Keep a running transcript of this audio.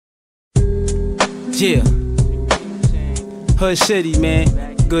Yeah. Hood City,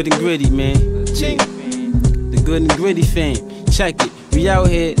 man. Good and gritty, man. Yeah. The good and gritty fame. Check it. We out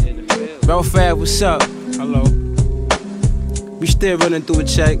here. Bro Fab, what's up? Hello. We still running through a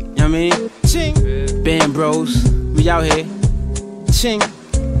check, you know what I mean? Ching. Band bros. We out here. Ching.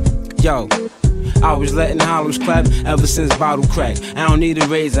 Yo. I was letting hollows clap ever since bottle crack. I don't need a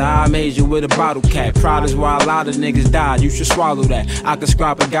razor, I made you with a bottle cap. Pride is why a lot of niggas died, you should swallow that. I can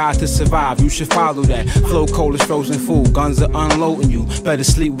scrap a guy to survive, you should follow that. Flow cold as frozen food, guns are unloading you. Better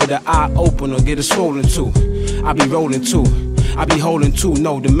sleep with an eye open or get a swollen too. I be rolling too. I be holding too,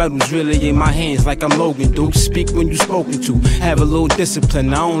 no, the metal's really in my hands like I'm Logan, dude. Speak when you spoken to, have a little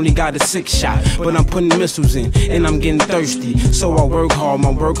discipline. I only got a 6 shot, but I'm putting missiles in, and I'm getting thirsty. So I work hard,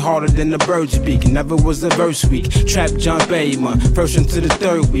 I work harder than the birds speak. Never was a verse week, trap jump a month, first into the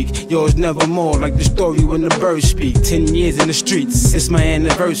 3rd week. Yours never more, like the story when the birds speak. 10 years in the streets, it's my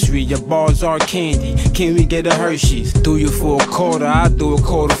anniversary. Your bars are candy, can we get a Hershey's? Do you for a quarter, I do a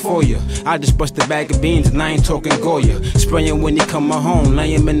quarter for you. I just bust a bag of beans and I ain't talking Goya. Spraying when you come home,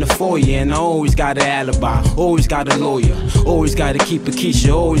 lay him in the foyer. And I always got an alibi, always got a lawyer, always gotta keep a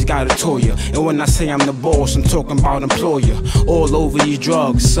Keisha, always got a Toya. And when I say I'm the boss, I'm talking about employer. All over these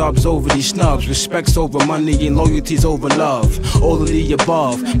drugs, subs over these snubs, respects over money and loyalties over love. All of the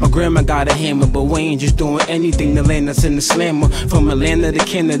above. My grandma got a hammer, but we ain't just doing anything to land us in the slammer. From Atlanta to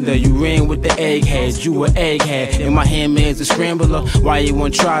Canada, you ran with the eggheads, you an egghead. And my handman's a scrambler. Why you wanna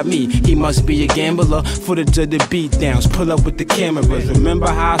try me? He must be a gambler. Footage of the beatdowns, pull up with the cameras. Remember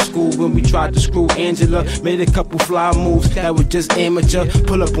high school when we tried to screw Angela? Made a couple fly moves that were just amateur.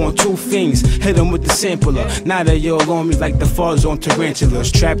 Pull up on 2 things, hit them with the sampler. Now they all on me like the fuzz on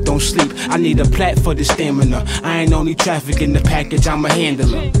tarantulas. Trap don't sleep, I need a plat for the stamina. I ain't only traffic in the package, I'm a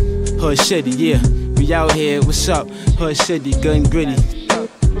handler. Hood City, yeah, we out here, what's up? Hood City, good and gritty.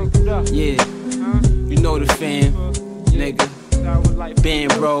 Yeah, you know the fam, nigga.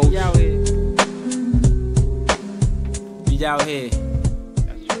 Band bros. We out here.